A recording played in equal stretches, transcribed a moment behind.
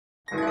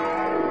Up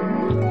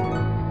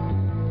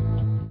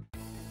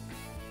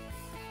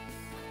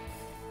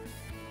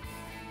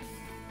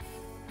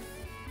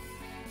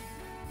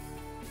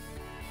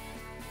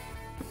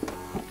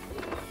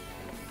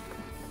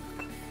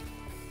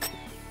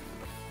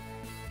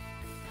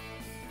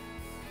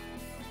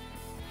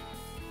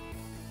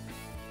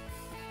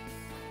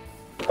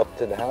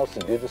to the house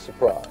and do the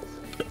surprise.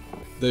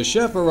 The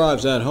chef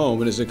arrives at home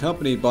and is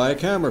accompanied by a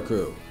camera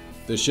crew.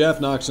 The chef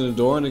knocks on the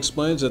door and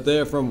explains that they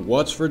are from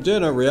What's for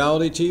Dinner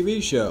reality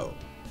TV show.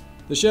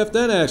 The chef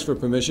then asks for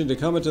permission to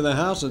come into the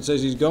house and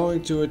says he's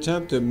going to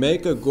attempt to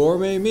make a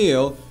gourmet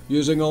meal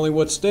using only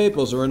what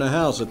staples are in the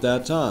house at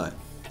that time.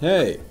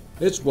 Hey,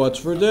 it's What's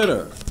for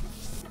Dinner.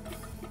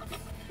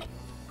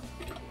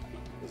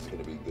 It's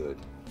gonna be good.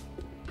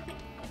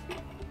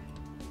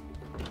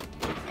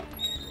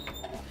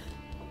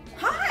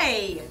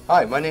 Hi!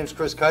 Hi, my name's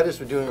Chris Kydes.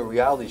 We're doing a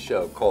reality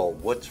show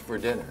called What's for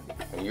Dinner,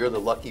 and you're the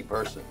lucky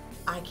person.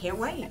 I can't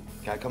wait.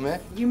 Can I come in?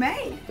 You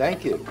may.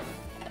 Thank you.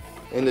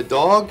 And the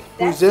dog?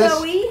 That's Who's this?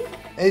 Zoe.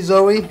 Hey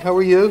Zoe, how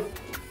are you?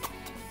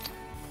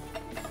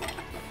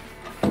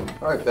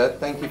 All right, Beth,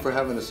 thank you for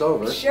having us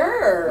over.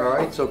 Sure. All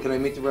right, so can I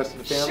meet the rest of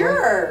the family?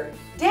 Sure.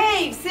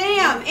 Dave,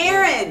 Sam,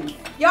 Aaron,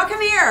 y'all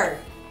come here.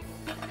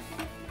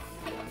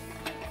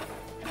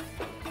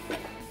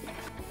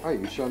 All right,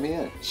 you show me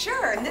in.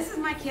 Sure, and this is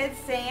my kids,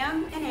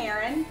 Sam and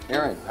Aaron.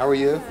 Aaron, how are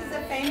you? This is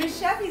a famous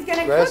chef. He's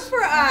gonna Chris? cook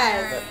for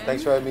us.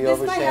 Thanks for having me This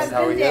over, is my Sam. husband,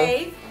 How are you?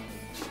 Dave.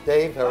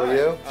 Dave, how are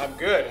you? I'm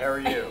good. How are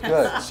you?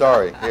 Good.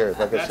 Sorry. Here,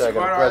 like I That's said, I got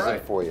quite a all present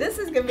right. for you. This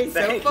is gonna be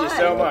so Thank fun. you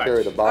so much.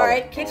 Carry the bottle. All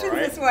right, kitchen's All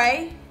right. this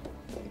way.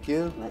 Thank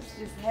you. Let's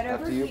just head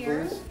over After you,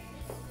 here. please.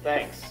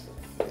 Thanks.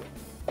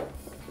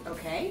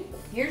 Okay,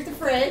 here's the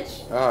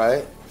fridge. All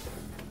right.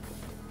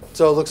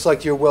 So it looks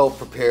like you're well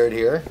prepared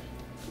here.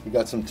 You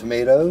got some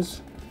tomatoes.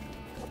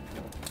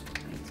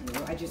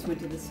 I just went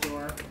to the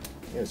store.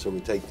 Yeah, so we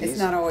take these. It's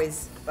not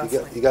always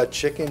bustling. You got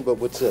chicken, but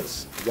what's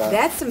this? You got,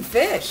 That's some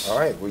fish. all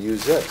right, we'll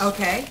use this.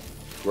 Okay,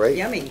 Great.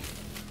 yummy.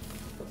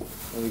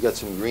 And we got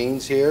some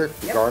greens here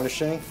for Yep.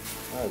 garnishing.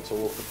 All right, so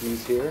we'll put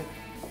these here.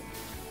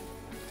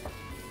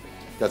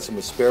 Got some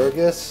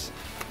asparagus.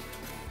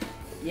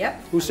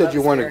 Yep. Who I said love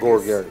you weren't a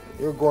asparagus. gourmet?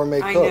 You're a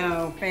gourmet I cook.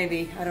 know,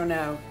 baby. I don't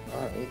know.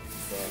 All right.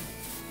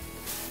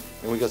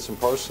 And we got some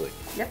parsley.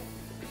 Yep.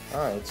 All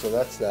right, so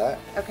that's that.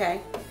 Okay.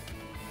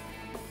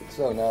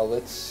 So now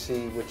let's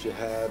see what you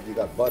have. You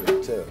got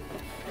butter too.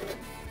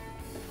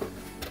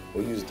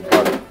 We'll use the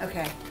butter.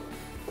 Okay.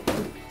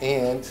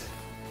 And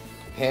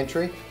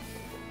pantry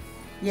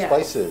Yes.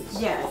 spices.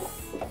 Yes.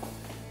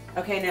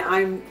 Okay, now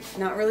I'm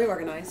not really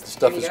organized.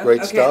 Stuff Here you is go.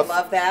 great okay, stuff.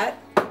 Love that.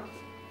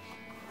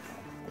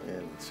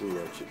 And let's see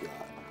what you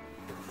got.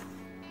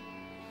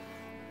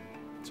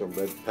 Some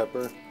red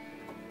pepper.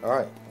 All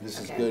right, this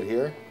is Okay. good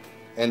here.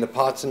 And the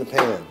pots and the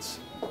pans.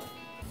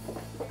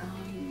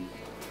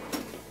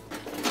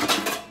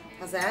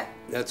 How's that?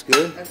 That's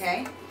good.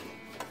 Okay.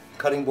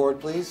 Cutting board,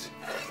 please.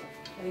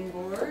 Cutting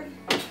board.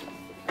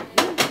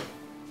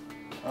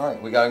 All right,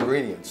 we got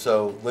ingredients,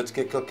 so let's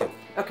get cooking.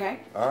 Okay.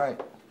 All right.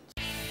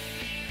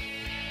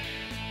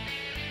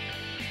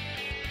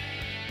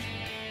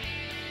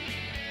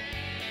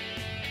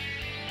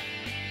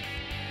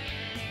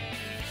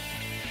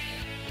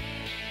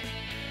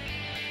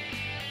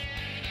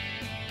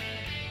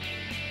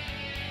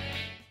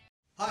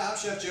 Hi, I'm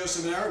Chef Joe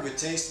Seminara with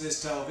Taste of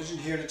This Television,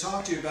 here to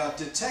talk to you about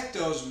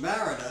Detecto's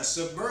Marina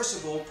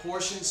Submersible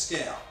Portion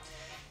Scale.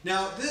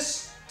 Now,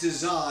 this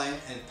designed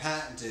and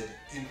patented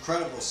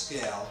incredible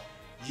scale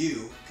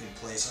you can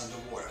place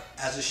underwater.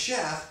 As a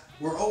chef,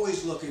 we're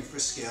always looking for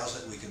scales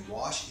that we can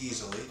wash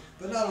easily,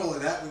 but not only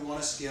that, we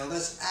want a scale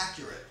that's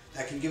accurate,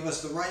 that can give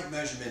us the right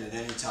measurement at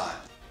any time.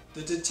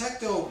 The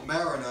Detecto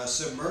Marina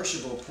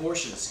Submersible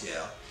Portion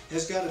Scale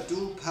has got a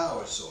dual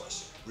power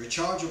source,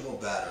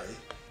 rechargeable battery,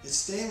 it's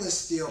stainless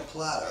steel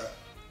platter,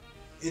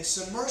 it's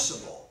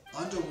submersible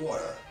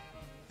underwater,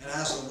 and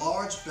has a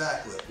large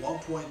backlit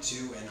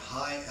 1.2 and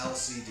high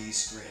LCD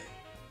screen.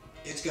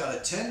 It's got a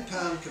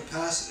 10-pound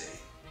capacity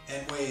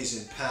and weighs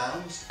in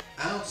pounds,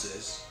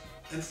 ounces,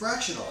 and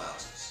fractional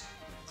ounces.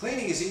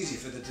 Cleaning is easy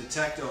for the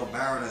Detecto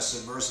Marina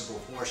Submersible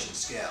Portion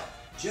Scale.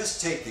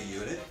 Just take the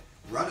unit,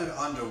 run it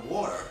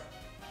underwater,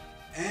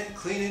 and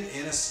clean it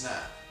in a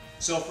snap.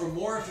 So for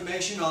more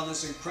information on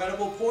this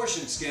incredible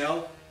portion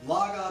scale,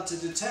 log on to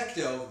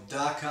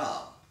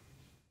Detecto.com.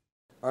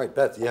 All right,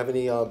 Beth, do you have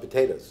any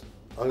potatoes?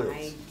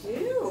 Onions? I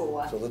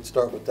do. So let's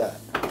start with that.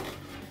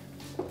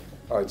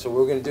 All right, so what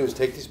we're gonna do is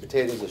take these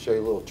potatoes, I'll show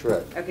you a little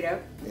trick, Okay, doke.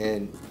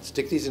 and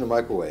stick these in the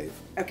microwave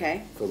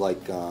Okay. for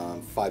like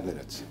 5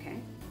 minutes. Okay.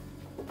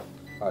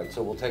 All right,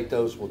 so we'll take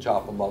those, we'll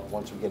chop them up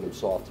once we get them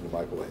soft in the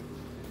microwave.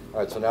 All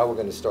right, so now we're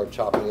gonna start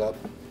chopping up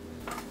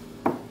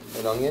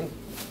an onion,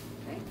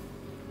 Okay.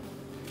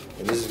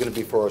 and this is gonna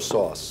be for our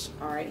sauce.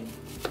 Alrighty.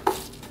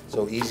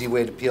 So easy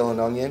way to peel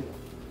an onion,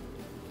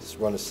 just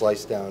run a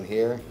slice down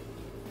here,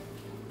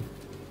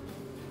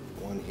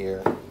 one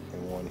here,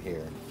 and one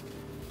here.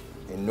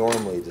 And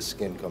normally the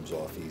skin comes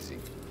off easy,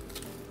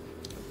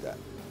 like that.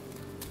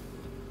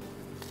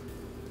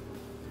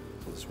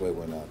 This way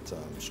we're not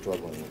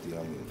struggling with the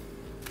onion.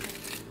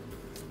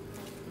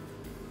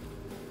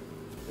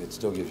 It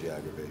still gives you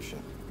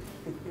aggravation.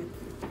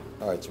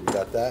 All right, so we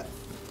got that.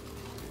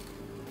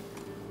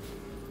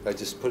 I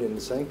just put it in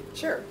the sink?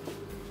 Sure.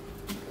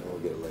 And we'll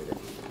get it later.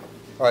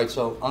 All right,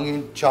 so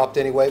onion chopped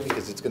anyway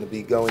because it's going to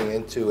be going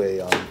into a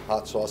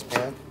hot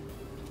saucepan.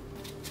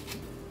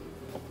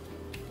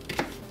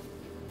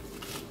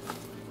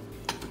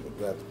 We'll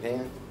grab the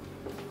pan.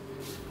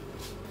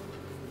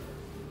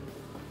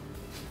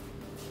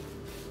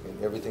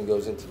 And everything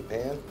goes into the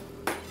pan.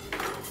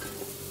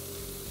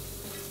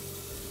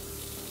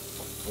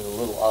 With a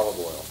little olive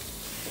oil.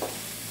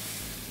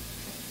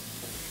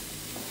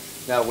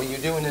 Now, when you're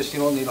doing this, you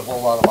don't need a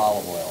whole lot of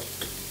olive oil.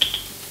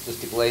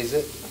 Just to glaze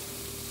it,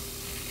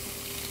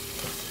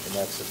 and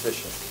that's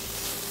sufficient.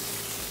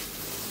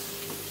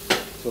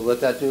 So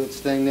let that do its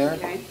thing there.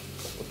 Okay.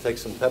 We'll take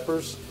some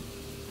peppers.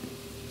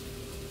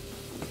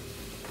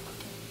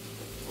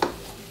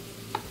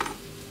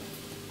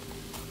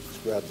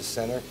 Just grab the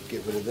center,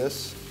 get rid of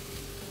this,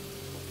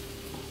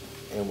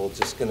 and we're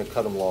just going to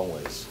cut them long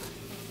ways.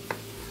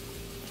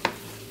 I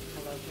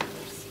love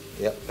peppers.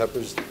 Yep,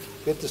 peppers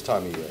good this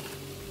time of year.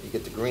 You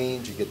get the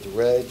greens, you get the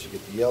reds, you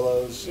get the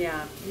yellows,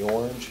 Yeah. the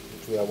orange,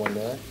 which we have one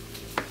there.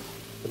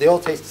 But they all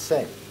taste the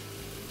same.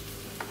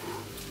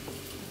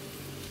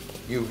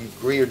 You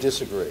agree or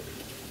disagree?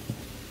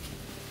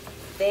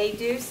 They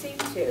do seem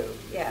to,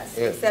 yes,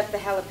 Yeah. except the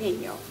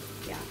jalapeno.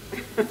 Yeah.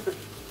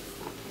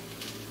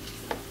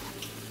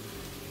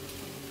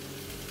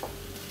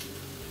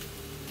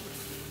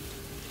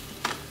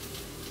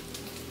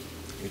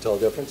 You tell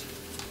the difference?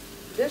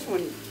 This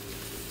one,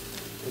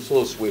 It's a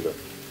little sweeter.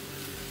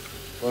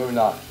 Or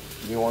not.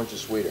 The orange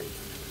is sweeter.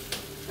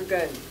 are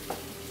good.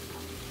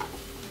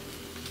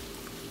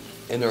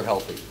 And they're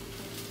healthy.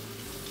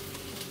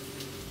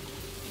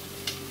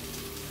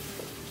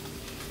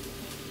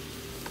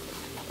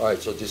 All right,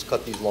 so just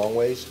cut these long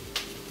ways.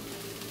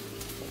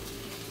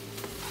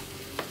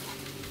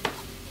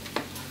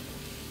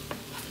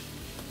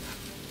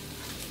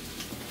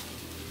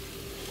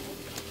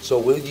 So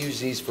we'll use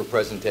these for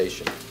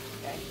presentation.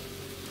 Okay.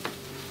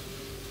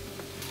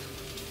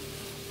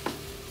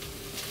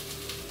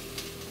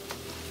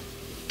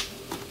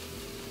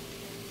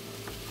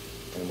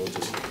 And we'll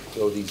just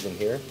throw these in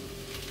here.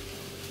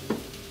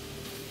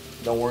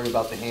 Don't worry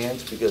about the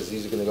hands because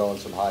these are going to go on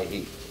some high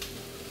heat.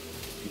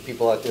 You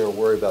people out there are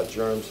worried about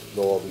germs,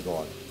 they'll all be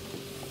gone.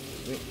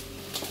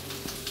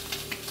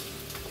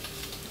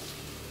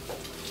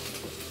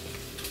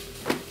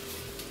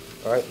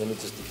 All right, let me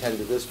just attend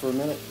to this for a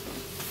minute.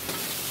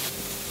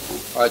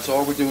 All right, so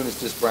all we're doing is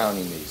just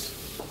browning these.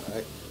 All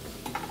right.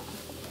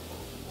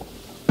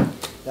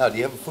 Now, do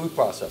you have a food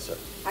processor?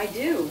 I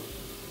do.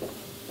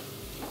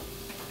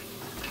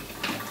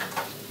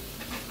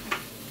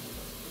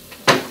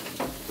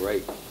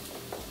 Great.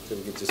 So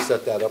we can just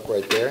set that up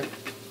right there.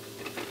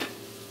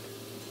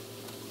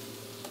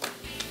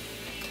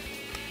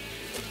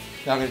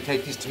 Now I'm going to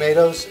take these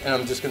tomatoes and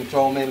I'm just going to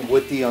throw them in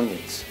with the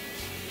onions.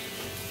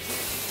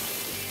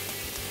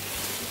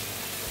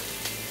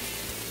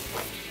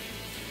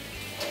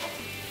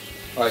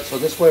 All right, so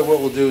this way what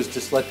we'll do is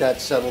just let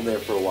that settle there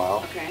for a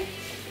while. Okay.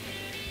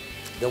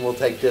 Then we'll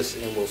take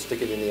this and we'll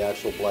stick it in the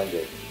actual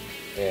blender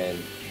and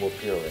we'll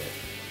puree it.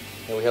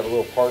 And we have a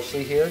little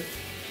parsley here.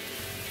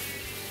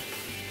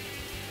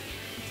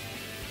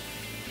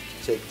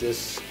 Take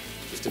this,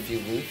 just a few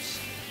leaves.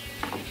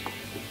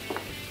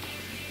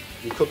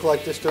 You cook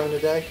like this during the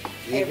day?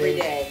 Every Evenings?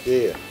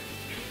 day. Yeah.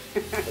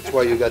 That's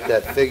why you got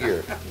that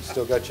figure. You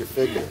still got your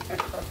figure.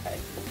 Okay.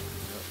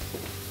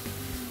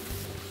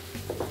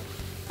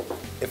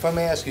 If I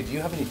may ask you, do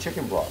you have any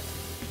chicken broth?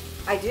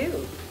 I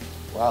do.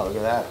 Wow, look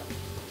at that.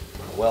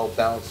 Well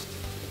balanced.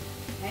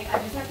 Hey, I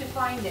just have to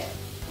find it.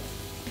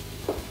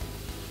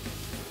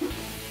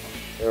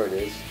 There it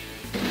is.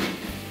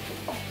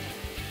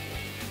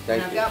 And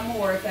Thank I've you. got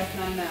more if that's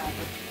not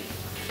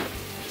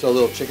enough. So a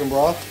little chicken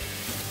broth.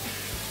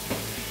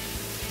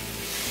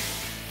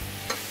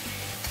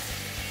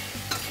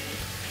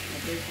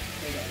 Here's the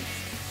potatoes.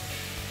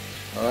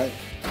 All right.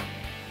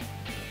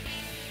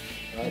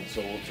 All right,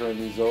 so we'll turn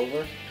these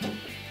over.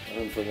 Let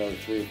them for another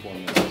 3 or 4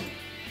 minutes.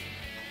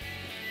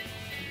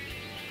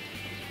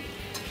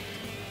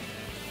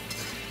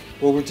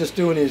 What we're just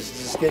doing is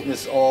just getting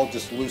this all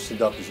just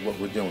loosened up is what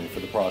we're doing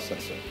for the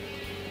processor.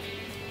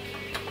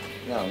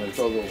 Now I'm going to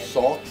throw a little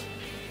salt.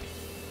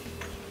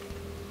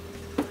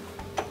 This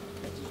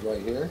is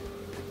right here.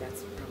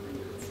 That's probably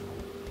not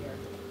salt. Here.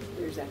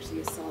 There's actually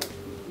a salt.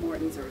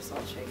 Morton's or a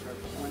salt shaker.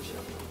 One shot.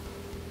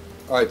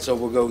 All right, so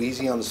we'll go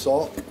easy on the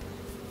salt.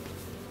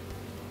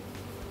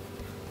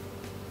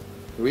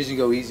 The reason you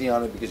go easy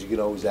on it because you can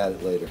always add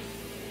it later.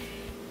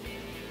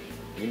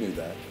 You knew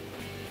that.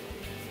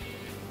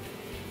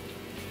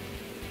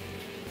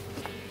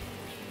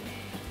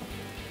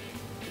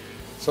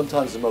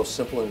 Sometimes the most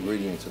simple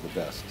ingredients are the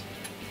best.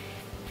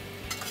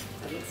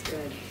 That looks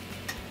good.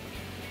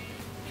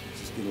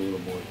 Just get a little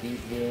more heat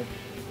here.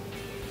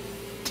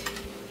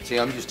 See,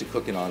 I'm used to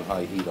cooking on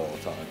high heat all the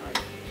time. All right.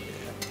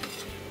 Yeah.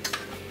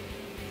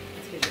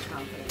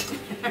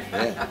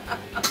 Yeah.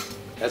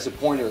 As a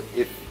pointer,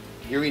 if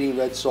you're eating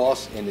red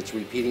sauce and it's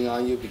repeating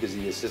on you because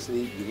of the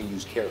acidity, you can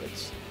use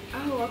carrots.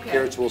 Oh, okay.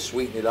 Carrots will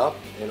sweeten it up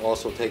and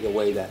also take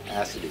away that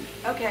acidity.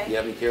 Okay. Do you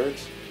have any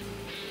carrots?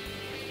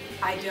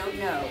 I don't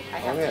know. I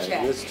have Oh, to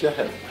check. Let's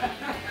check.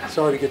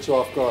 Sorry to get you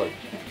off guard.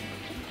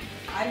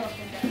 I don't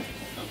think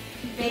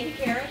that. Baby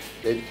carrots?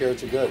 Baby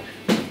carrots are good.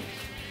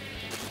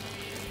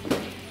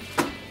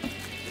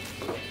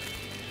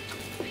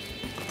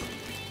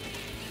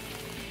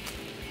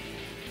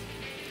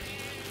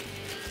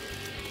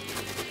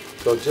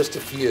 So just a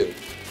few.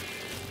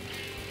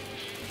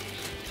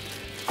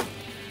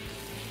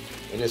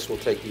 And this will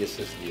take the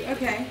acidity out.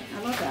 Okay,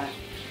 I love that.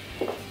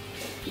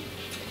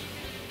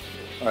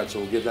 All right, so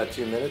we'll give that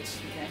 2 minutes.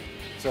 Okay.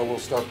 So we'll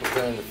start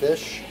preparing the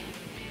fish.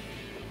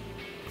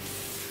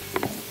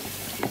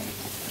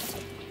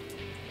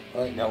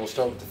 All right, now we'll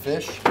start with the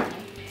fish.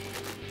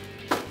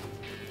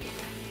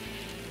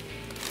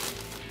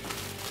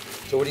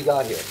 So what do you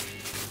got here?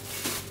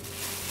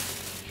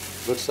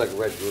 Looks like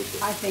red grouper.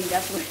 I think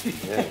that's what it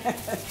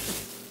Yeah.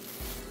 is.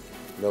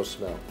 No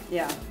smell.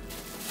 Yeah.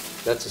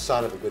 That's a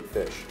sign of a good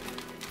fish.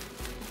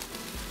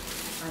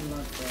 I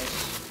love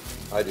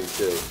fish. I do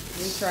too.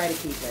 We try to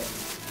keep it.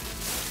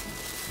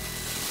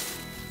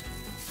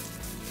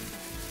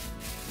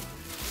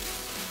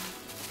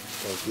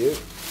 Thank you.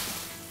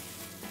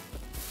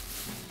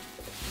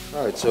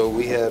 All right, so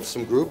we have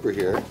some grouper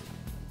here.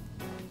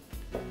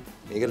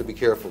 And you gotta be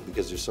careful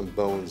because there's some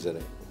bones in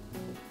it.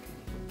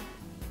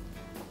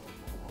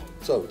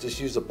 So just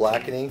use a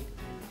blackening.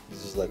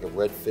 This is like a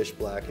red fish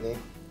blackening.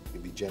 You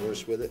can be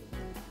generous with it.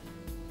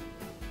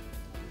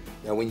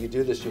 Now when you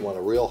do this, you want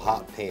a real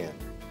hot pan.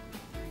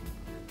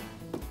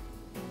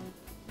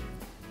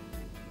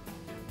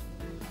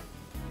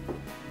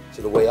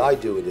 So the way I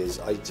do it is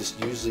I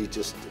just usually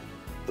just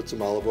put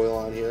some olive oil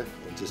on here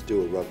and just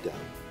do a rub down.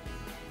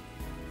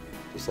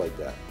 Just like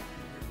that.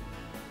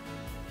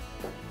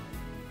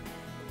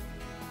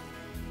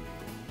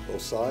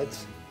 Both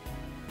sides.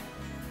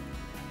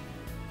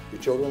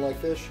 Your children like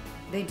fish?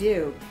 They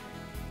do.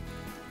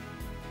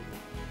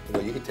 You know,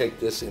 you can take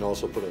this and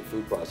also put it in a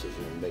food processor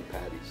and make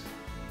patties.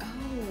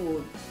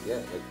 Oh. Yeah,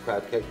 like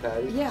crab cake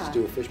patties. Yeah. Just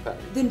do a fish patty.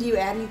 Then do you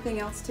add anything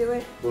else to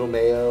it? A little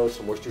mayo,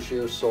 some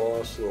Worcestershire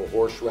sauce, a little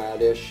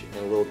horseradish,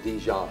 and a little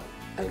Dijon.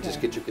 And Okay.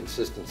 just get your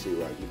consistency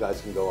right. You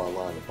guys can go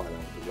online and find out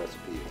what the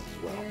recipe is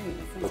as well. Very,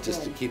 that sounds But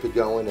just good. to keep it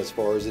going as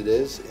far as it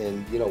is,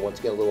 and you know, once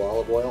again, a little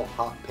olive oil,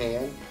 hot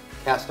pan.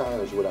 Cast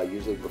iron is what I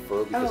usually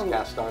prefer because Oh.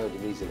 cast iron to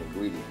me is an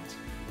ingredient,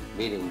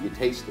 meaning you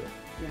taste it.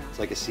 Yeah. It's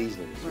like a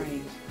seasoning. is what it Right.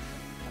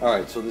 is. All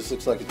right, so this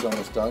looks like it's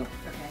almost done.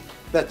 Okay.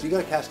 Beth, do you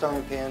got a cast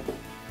iron pan?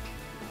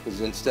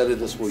 Because instead of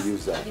this, we'll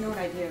use that. You know what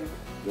I do?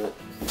 Good.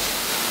 This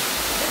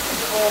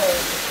is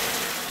old.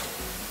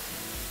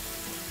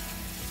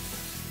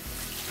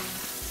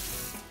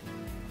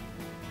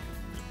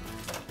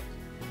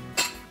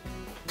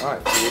 All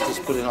right, so we'll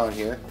just put it on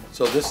here.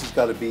 So this has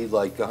got to be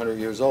like 100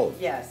 years old.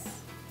 Yes.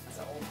 That's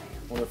an old I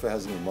man. wonder if it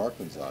has any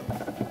markings on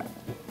it.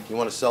 You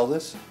want to sell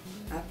this?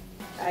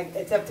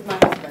 It's up to my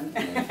husband.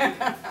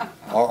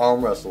 I'll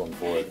arm wrestle him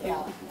for it. Yeah.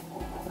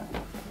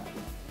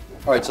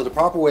 All right, so the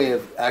proper way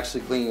of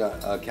actually cleaning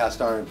a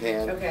cast iron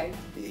pan, Okay.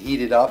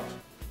 heat it up,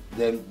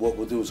 then what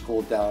we'll do is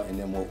cool it down and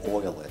then we'll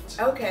oil it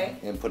Okay.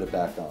 and put it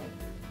back on.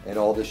 And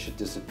all this should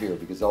disappear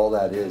because all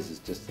that is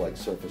just like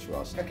surface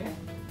rust. Okay.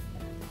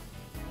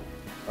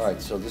 All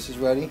right, so this is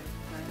ready.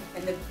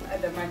 And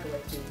the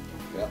microwave too.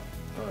 Yeah.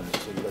 All right,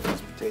 so you got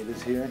these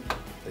potatoes here.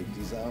 Take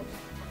these out.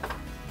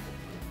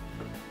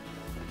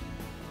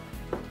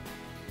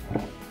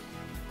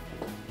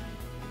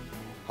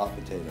 Hot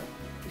potato.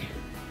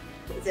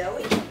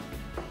 Zoe.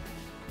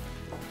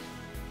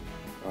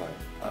 All right,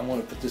 I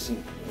want to put this in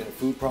a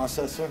food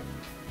processor.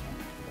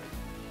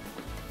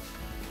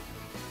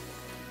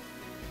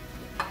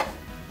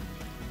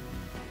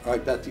 All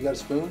right, Beth, you got a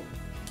spoon?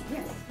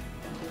 Yes.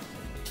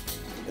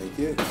 Thank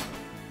you.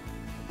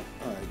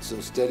 All right, so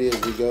steady as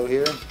we go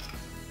here.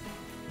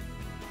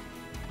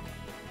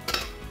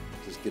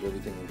 Just get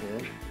everything in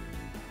here.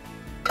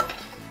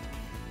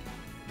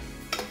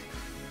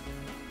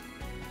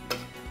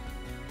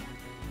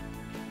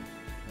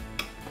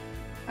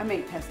 I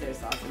make pesto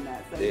sauce in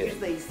that, so Yeah.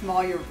 usually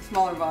smaller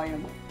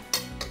volume.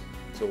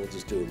 So we'll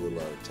just do a little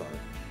at a time.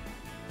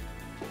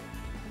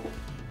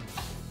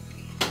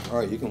 All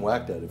right, you can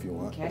whack that if you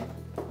want. Okay.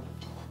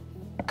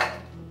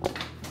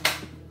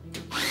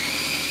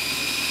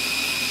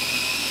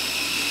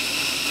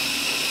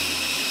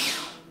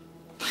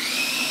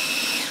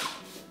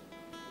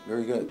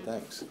 Very good,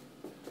 thanks.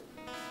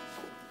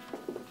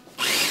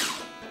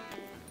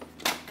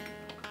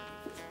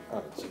 All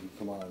right, so you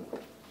come on.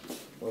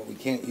 Well, we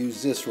can't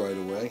use this right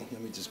away.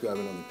 Let me just grab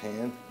it on the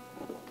pan.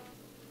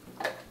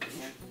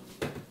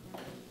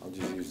 I'll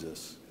just use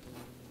this.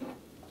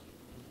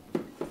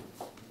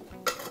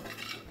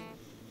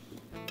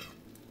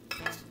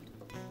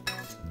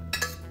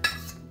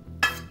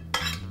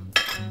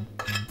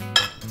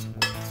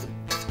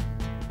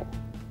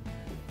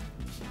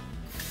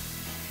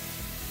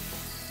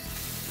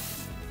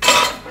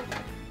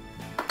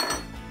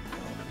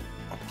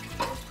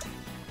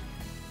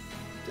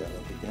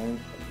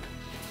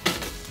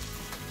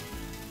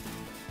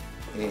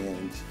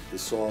 the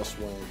sauce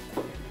when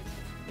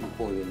you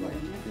pour it in like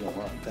you don't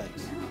mind.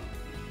 Thanks.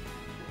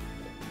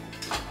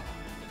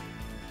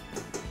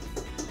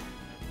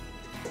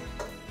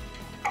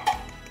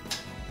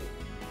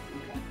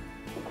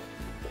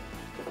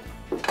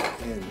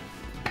 And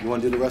you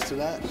want to do the rest of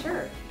that?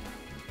 Sure.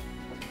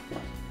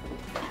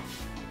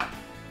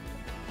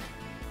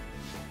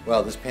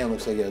 Wow, this pan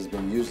looks like it has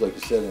been used, like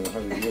you said, in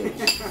 100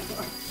 years.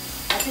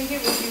 I think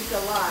it was used a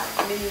lot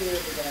many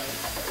years ago.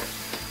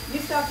 You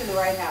stopped in the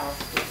right house,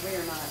 because we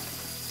are not.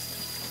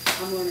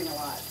 I'm learning a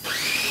lot.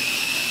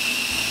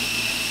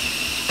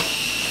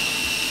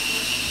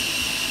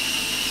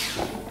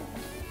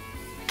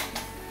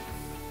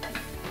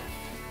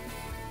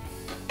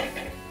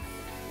 Okay,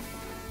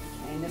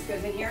 and this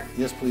goes in here?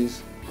 Yes,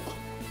 please.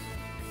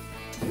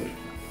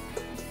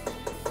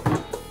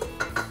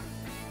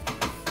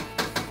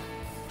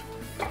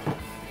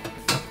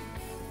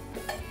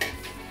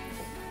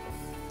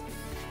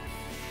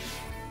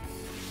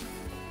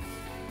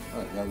 All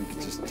right, now we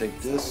can just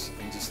take this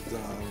and just throw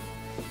a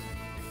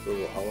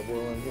little olive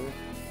oil in here.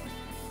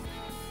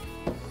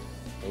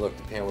 And look,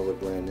 the pan will look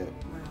brand new.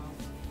 Wow.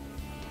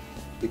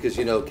 Because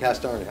you know,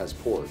 cast iron has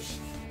pores,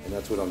 and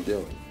that's what I'm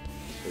doing,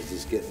 is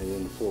just getting it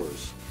in the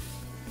pores.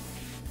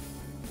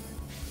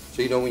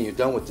 So you know, when you're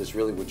done with this,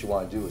 really what you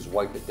want to do is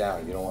wipe it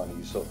down. You don't want to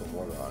use soap and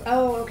water on it.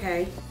 Oh,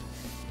 okay.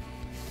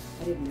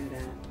 I didn't know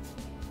that.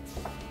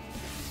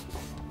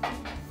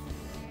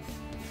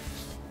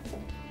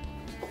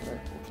 All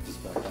right, we'll put this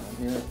back on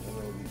here, and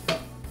it'll be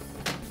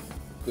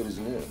good as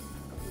new.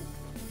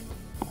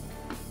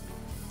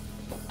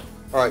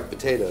 All right,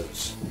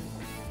 potatoes.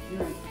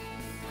 Right.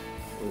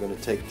 We're going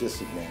to take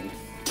this again.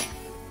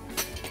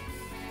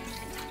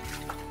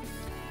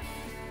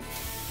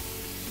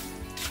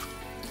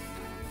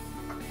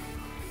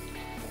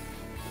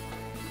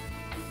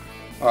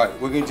 All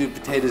right, we're going to do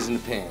potatoes in the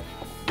pan.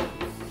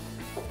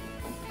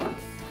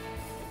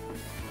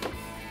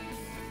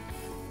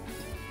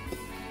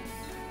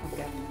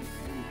 Okay.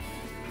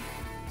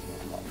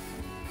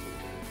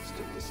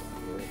 Stick this on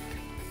here.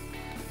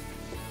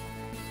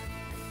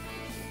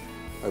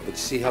 All right, but you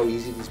see how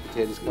easy these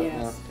potatoes cut now?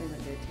 Yes, they look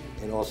good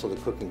too. And also the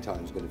cooking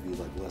time is going to be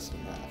like less than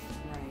half.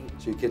 Right.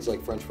 So your kids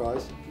like French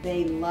fries?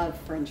 They love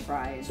French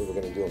fries. So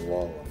we're going to do them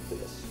long like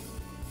this.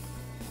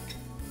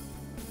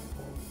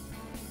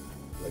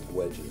 Like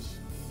wedges.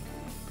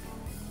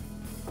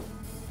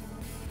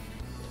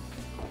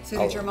 So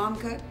did your mom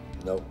cook?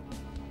 Nope.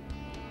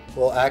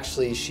 Well,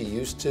 actually, she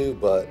used to,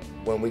 but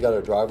when we got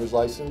our driver's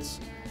license,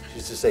 she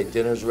used to say,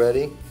 dinner's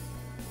ready.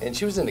 And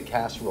she was into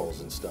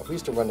casseroles and stuff. We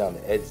used to run down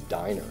to Ed's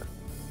Diner,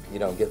 you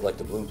know, and get like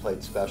the blue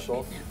plate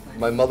special.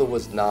 My mother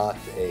was not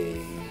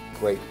a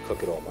great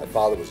cook at all. My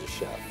father was a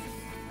chef.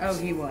 Oh,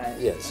 he was?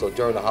 Yeah, so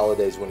during the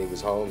holidays when he was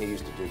home, he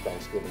used to do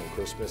Thanksgiving and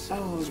Christmas.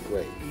 Oh, it was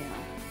great. Yeah.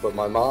 But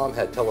my mom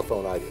had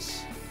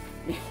telephonitis.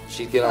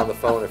 She'd get on the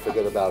phone and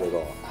forget about it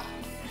all.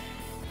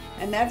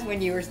 And that's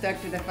when you were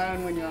stuck to the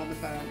phone when you're on the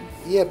phone.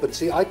 Yeah, but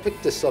see, I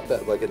picked this up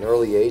at like an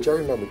early age. I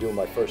remember doing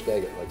my first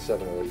egg at like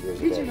 7 or 8 years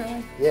of age. Did you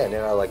really? Yeah, and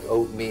then I like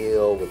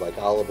oatmeal with like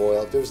olive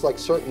oil. There's like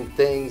certain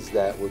things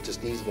that were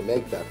just easy to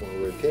make back when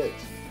we were kids.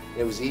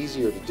 It was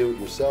easier to do it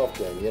yourself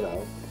than, you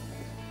know,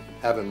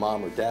 having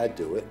mom or dad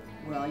do it.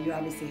 Well, you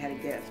obviously had a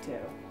gift too.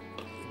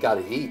 Got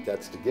to eat,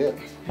 that's the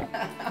gift.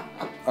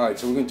 All right,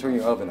 so we're going to turn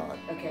your oven on.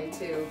 Okay,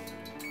 2.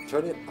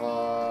 Turn it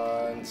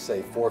on,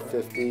 say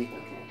 450.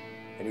 Okay.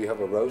 And you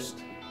have a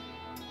roast?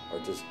 Or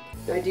just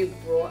bake? I do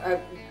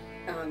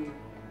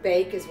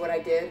bake is what I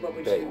did. What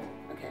would Bake. you?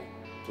 Okay.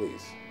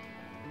 Please.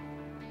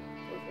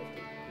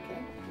 450.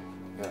 Okay.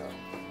 Now,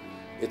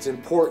 it's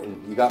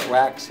important, you got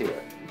racks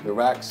here. The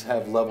racks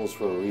have levels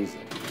for a reason.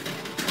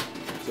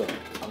 So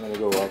I'm going to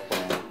go up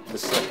on the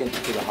second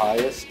to the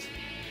highest.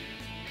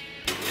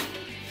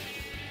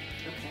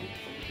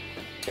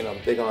 Okay. And I'm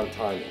big on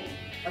timing.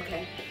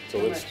 Okay. So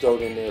How let's much? throw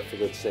it in there for,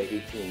 let's say,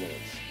 18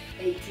 minutes.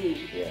 18.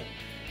 Yeah,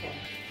 Okay.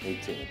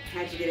 18.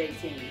 How'd you get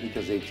 18?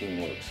 Because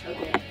 18 works.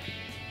 Okay.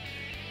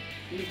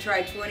 You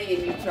tried 20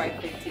 and you tried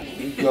 15.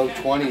 You can go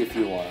 20 if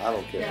you want, I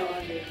don't care. No,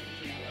 I'm good.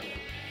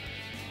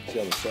 See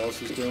how the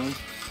sauce is doing?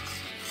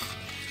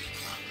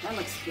 That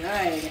looks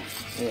good.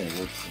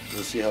 Yeah,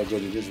 we'll see how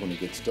good it is when it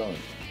gets done.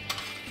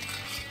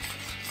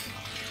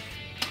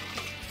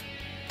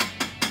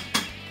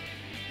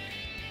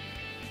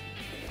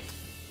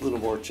 A little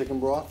more chicken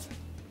broth.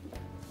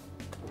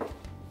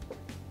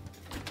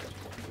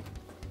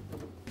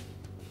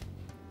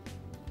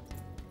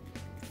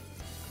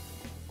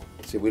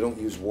 See, we don't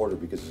use water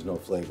because there's no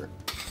flavor.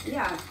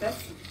 Yeah,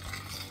 that's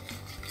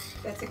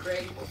a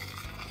great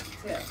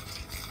tip.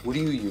 What do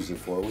you use it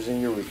for? It was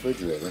in your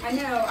refrigerator. I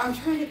know. I'm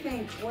trying to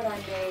think what I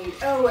made.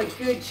 Oh, a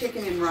good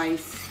chicken and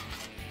rice.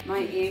 My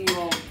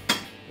annual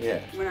Yeah.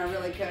 when I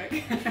really cook.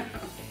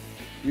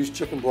 Use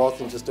chicken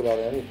broth in just about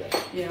anything.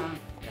 Yeah.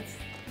 That's,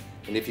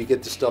 And if you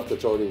get the stuff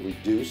that's already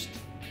reduced,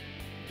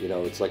 you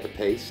know, it's like a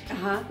paste.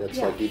 That's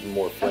yeah. like even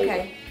more flavor.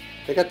 Okay.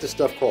 They got this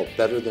stuff called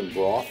Better Than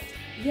Broth.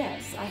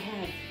 Yes, I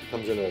have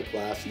comes in a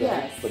glass thing.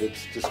 Yes. But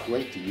it's just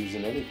great to use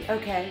in anything.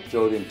 Okay.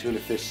 Throw it in tuna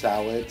fish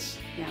salads.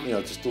 Yeah. You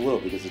know, just a little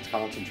because it's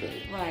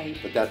concentrated. Right.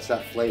 But that's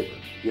that flavor.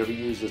 You ever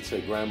use, let's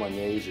say, Grand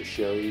Marniers or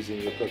sherries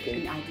in your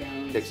cooking? I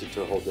don't. Takes it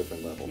to a whole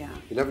different level. Yeah.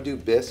 You never do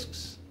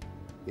bisques?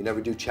 You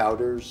never do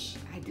chowders?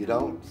 I don't. You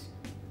don't?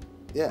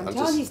 Yeah. I'm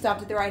telling you,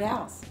 stopped at the right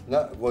house.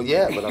 No, well,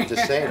 yeah, but I'm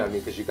just saying, I mean,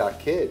 because you got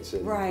kids.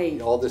 And Right.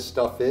 all this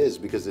stuff is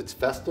because it's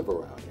festive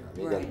around here. I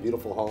mean, you got a Right.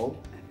 beautiful home.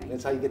 And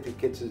that's how you get the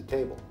kids to the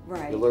table.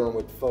 Right. You lure them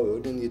with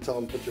food and you tell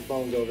them, put your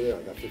phones over there.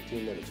 I got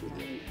 15 minutes with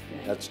you.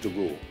 Right. That's the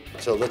rule.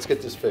 So let's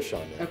get this fish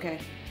on there. Okay.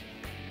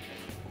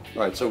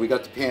 All right, so we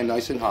got the pan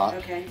nice and hot.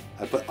 Okay.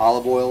 I put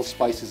olive oil,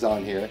 spices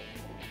on here.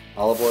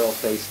 Olive oil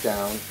face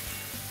down.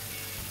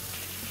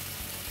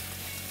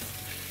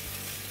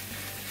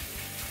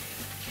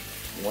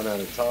 One at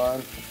a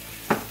time.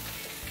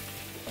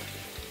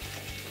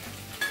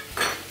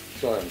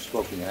 Sorry, I'm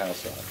smoking the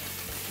house out.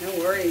 No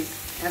worries.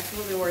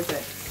 Absolutely worth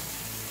it.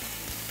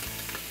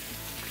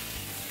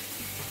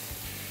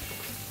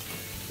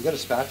 You got a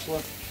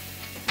spatula?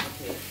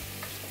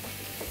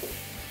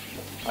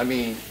 I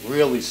mean,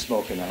 really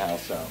smoking the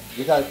house out.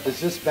 You got, does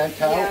this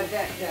vent out? Yeah,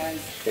 that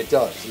does. It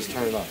does. Just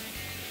turn it on.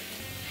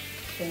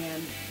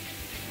 Fan.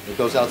 It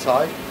goes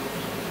outside?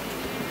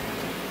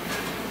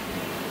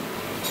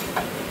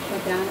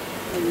 Like that.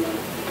 And then,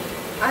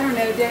 I don't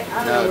know, I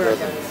don't No, know where it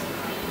doesn't. goes.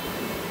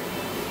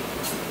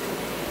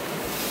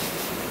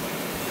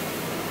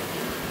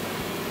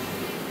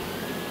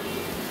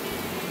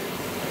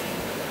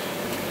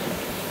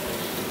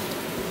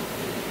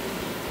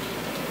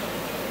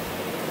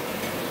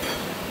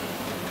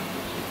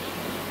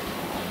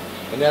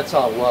 And that's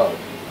on low.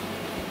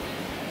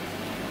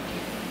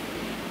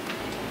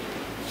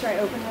 Should I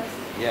open this?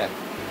 Yeah.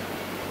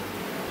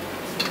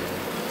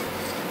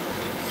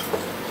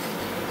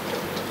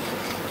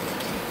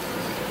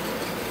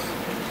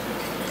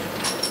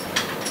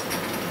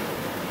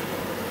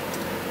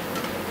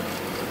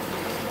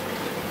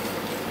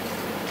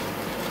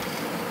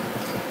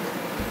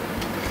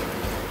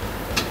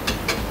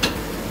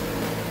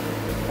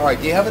 All right,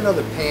 do you have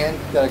another pan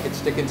that I could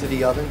stick into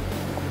the oven?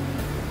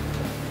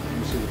 Let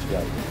me see what you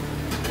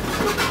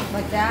got.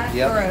 Like that?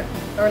 Yep.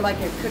 Or like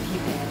a cookie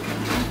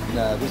pan?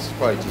 No, this is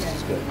probably just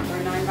as good. Or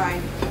a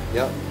 9x.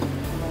 Yep.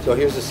 So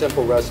here's a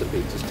simple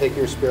recipe. Just take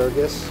your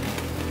asparagus,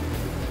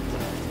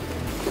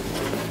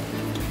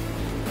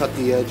 cut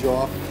the edge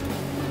off.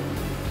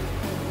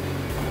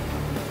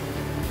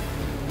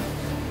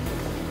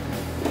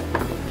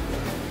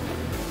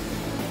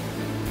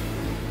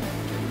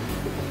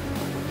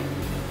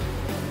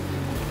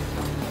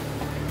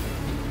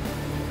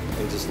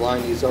 And just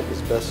line these up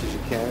as best as you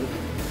can.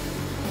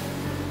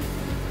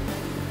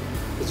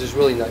 Because there's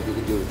really nothing you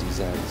can do with these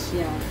ends.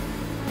 Yeah.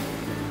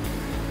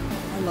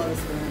 I love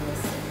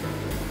asparagus.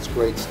 It's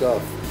great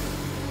stuff.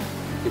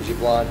 Gives you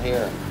blonde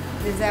hair.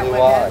 Is that Blue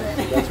what eyes. does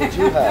it? That's what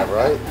you have,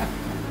 right?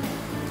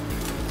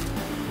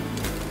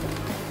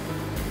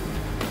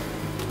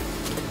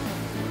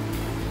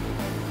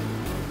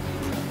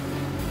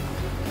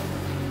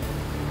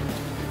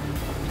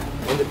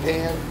 In the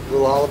pan, a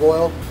little olive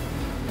oil.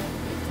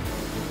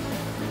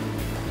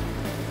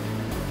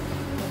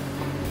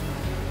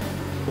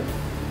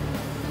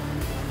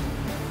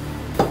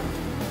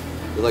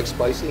 You like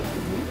spicy?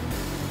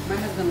 My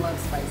husband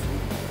loves spicy.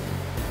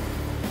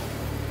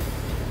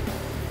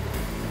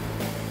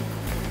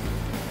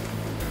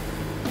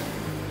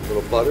 A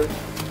little butter.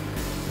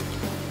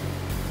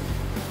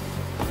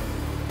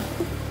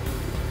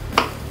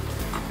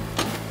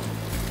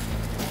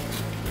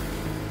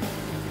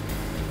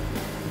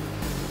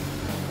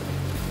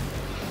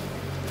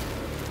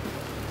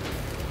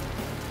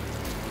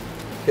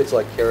 Kids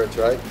like carrots,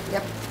 right?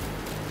 Yep.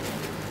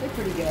 They're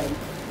pretty good.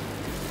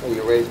 Oh,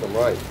 you raised them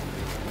right.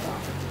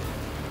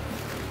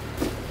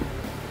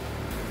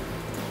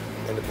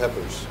 And the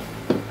peppers.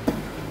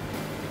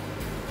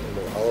 A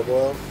little olive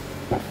oil.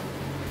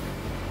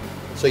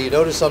 So you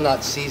notice I'm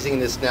not seasoning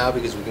this now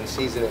because we can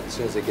season it as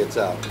soon as it gets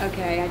out.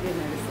 Okay, I did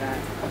notice that.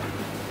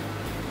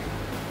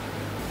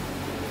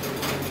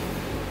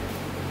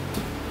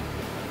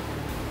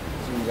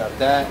 So you got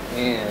that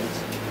and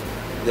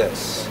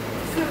this.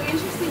 So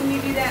interesting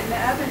you do that in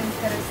the oven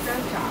instead of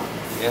stovetop.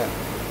 Yeah.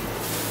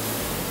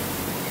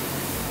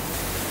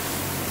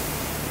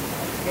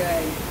 That's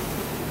good.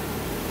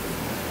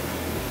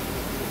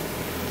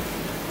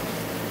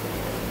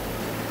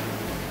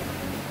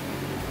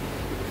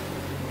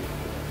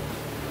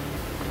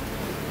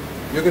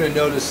 You're going to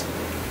notice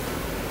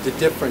the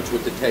difference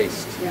with the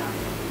taste Yeah.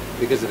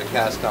 because of the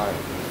cast iron.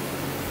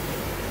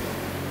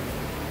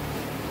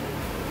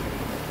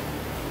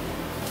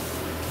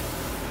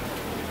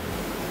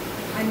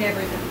 I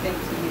never even think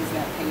to use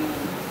that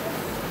pan.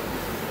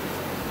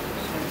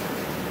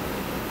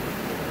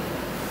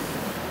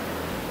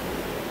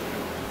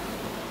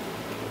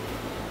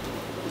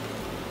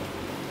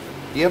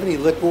 Do you have any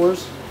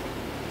liqueurs?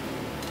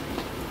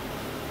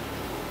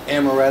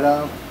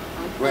 Amaretto,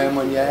 Grand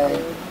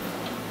Marnier.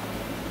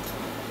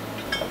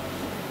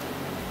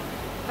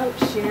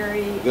 Oh,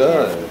 sherry.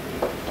 Good.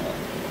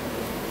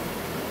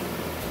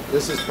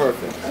 This is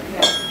perfect.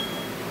 Okay.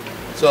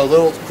 So a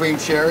little cream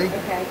sherry.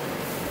 Okay.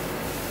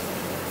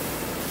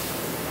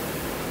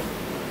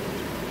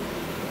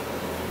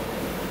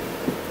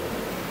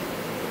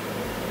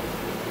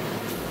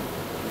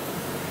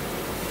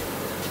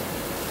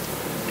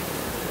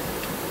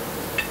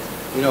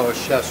 You know, as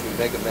chefs, we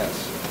make a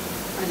mess.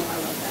 I know, I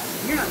love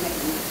that. You're not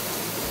making it.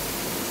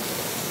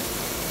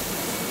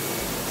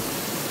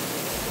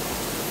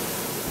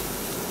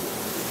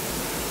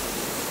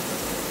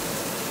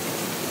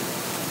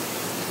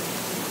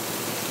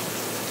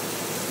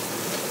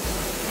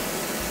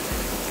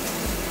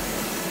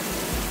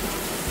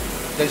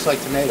 Tastes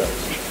like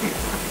tomatoes.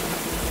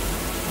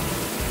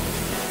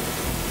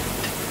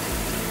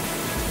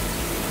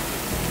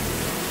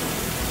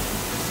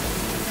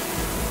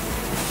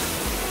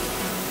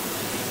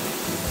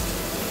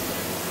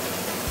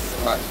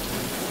 All right,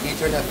 can you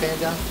turn that fan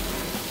down?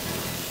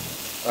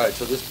 All right,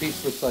 so this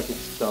piece looks like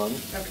it's done.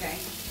 Okay.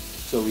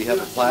 So we have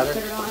You a want platter. to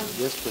put it on?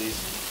 Yes, please.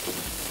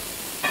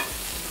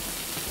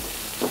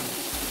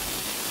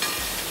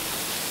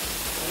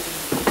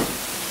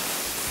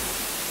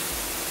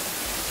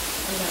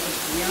 Oh, that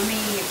looks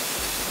yummy.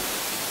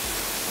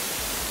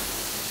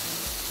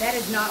 That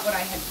is not what I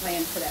had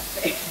planned for that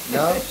fish.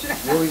 No?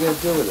 What are we gonna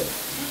do with it?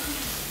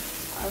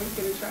 I was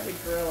gonna try to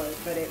grill it,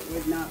 but it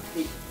would not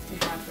be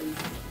happen.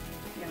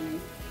 Yummy.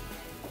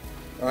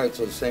 All right,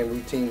 so the same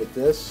routine with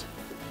this.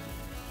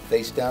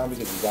 Face down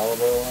because there's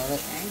olive oil on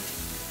it. Okay.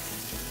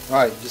 All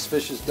right, this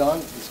fish is done.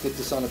 Let's get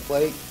this on a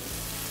plate.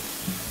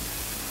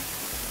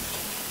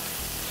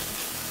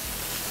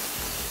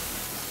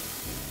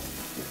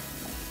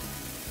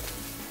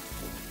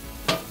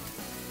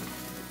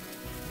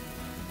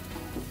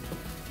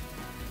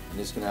 And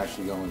this can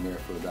actually go in there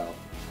for about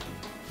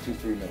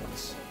 2-3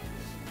 minutes.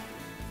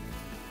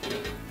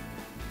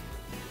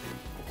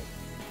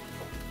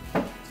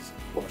 Just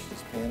wash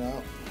this pan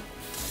out.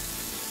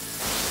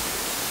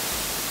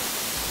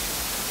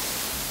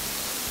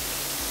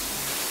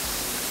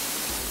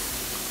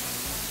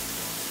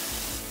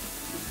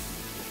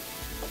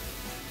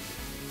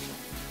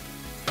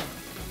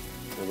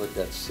 We'll let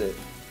that sit.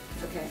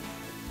 Okay.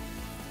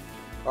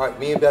 All right,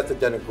 me and Beth have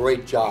done a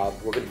great job.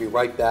 We're going to be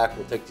right back.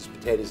 We'll take these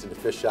potatoes and the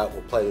fish out.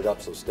 We'll plate it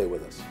up, so stay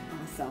with us.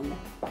 Awesome.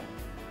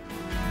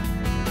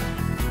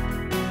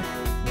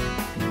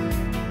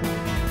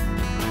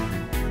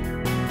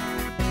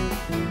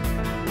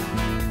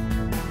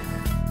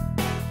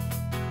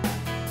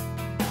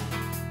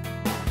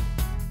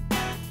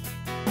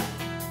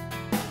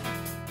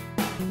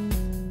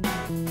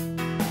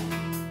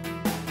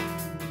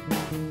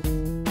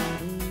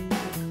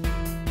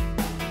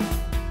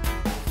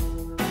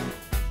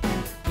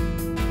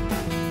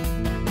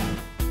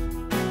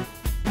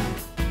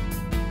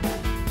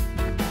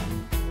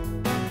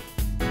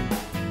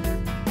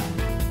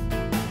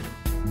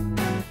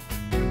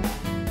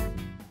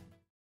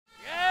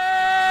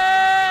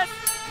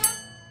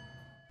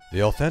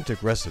 The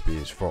authentic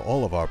recipes for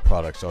all of our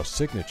products are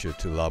signature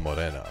to La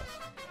Morena.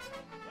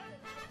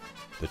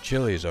 The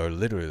chilies are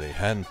literally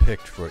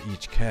hand-picked for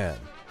each can.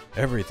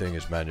 Everything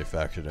is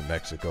manufactured in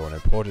Mexico and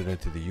imported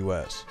into the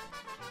US.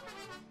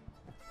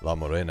 La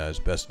Morena is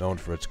best known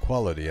for its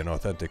quality and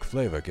authentic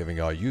flavor,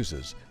 giving our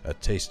users a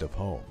taste of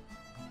home.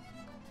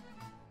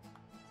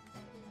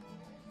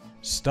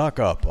 Stock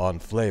up on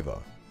flavor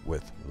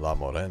with La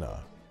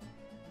Morena.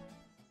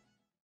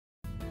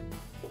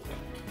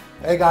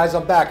 Hey guys,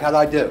 I'm back. How'd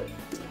I do?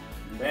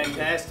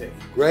 Fantastic.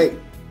 Great.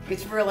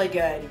 It's really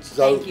good.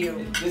 So- Thank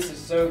you. This is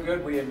so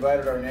good, we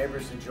invited our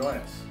neighbors to join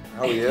us.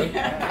 How are you?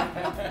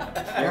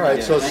 All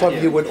right, so some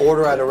of you would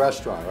order at a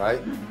restaurant, right?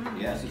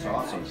 Yes, it's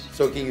awesome.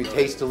 So can you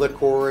taste the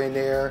liquor in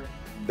there?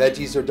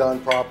 Veggies are done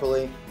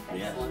properly?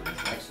 Yeah,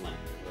 excellent.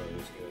 It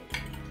was good.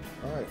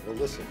 All right, well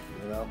listen,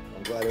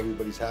 I'm glad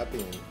everybody's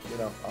happy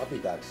and, I'll be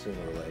back sooner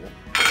or later.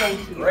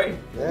 Thank you. Great.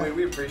 Yeah.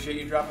 We appreciate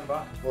you dropping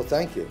by. Well,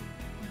 thank you.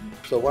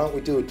 So why don't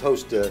we do a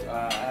toast to the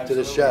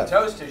Absolutely. chef?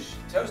 Toast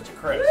to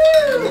Chris.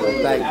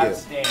 Well, thank you.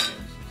 Outstanding.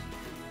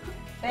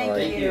 Thank All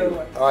right.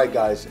 you. All right,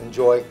 guys,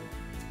 enjoy.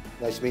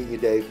 Nice meeting you,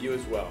 Dave. You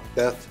as well.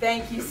 Beth.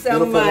 Thank you so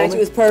Beautiful much. woman. It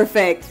was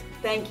perfect.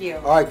 Thank you.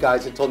 All right,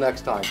 guys, until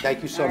next time.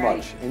 Thank you so All right.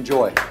 much.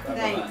 Enjoy.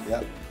 Thanks.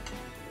 Yep.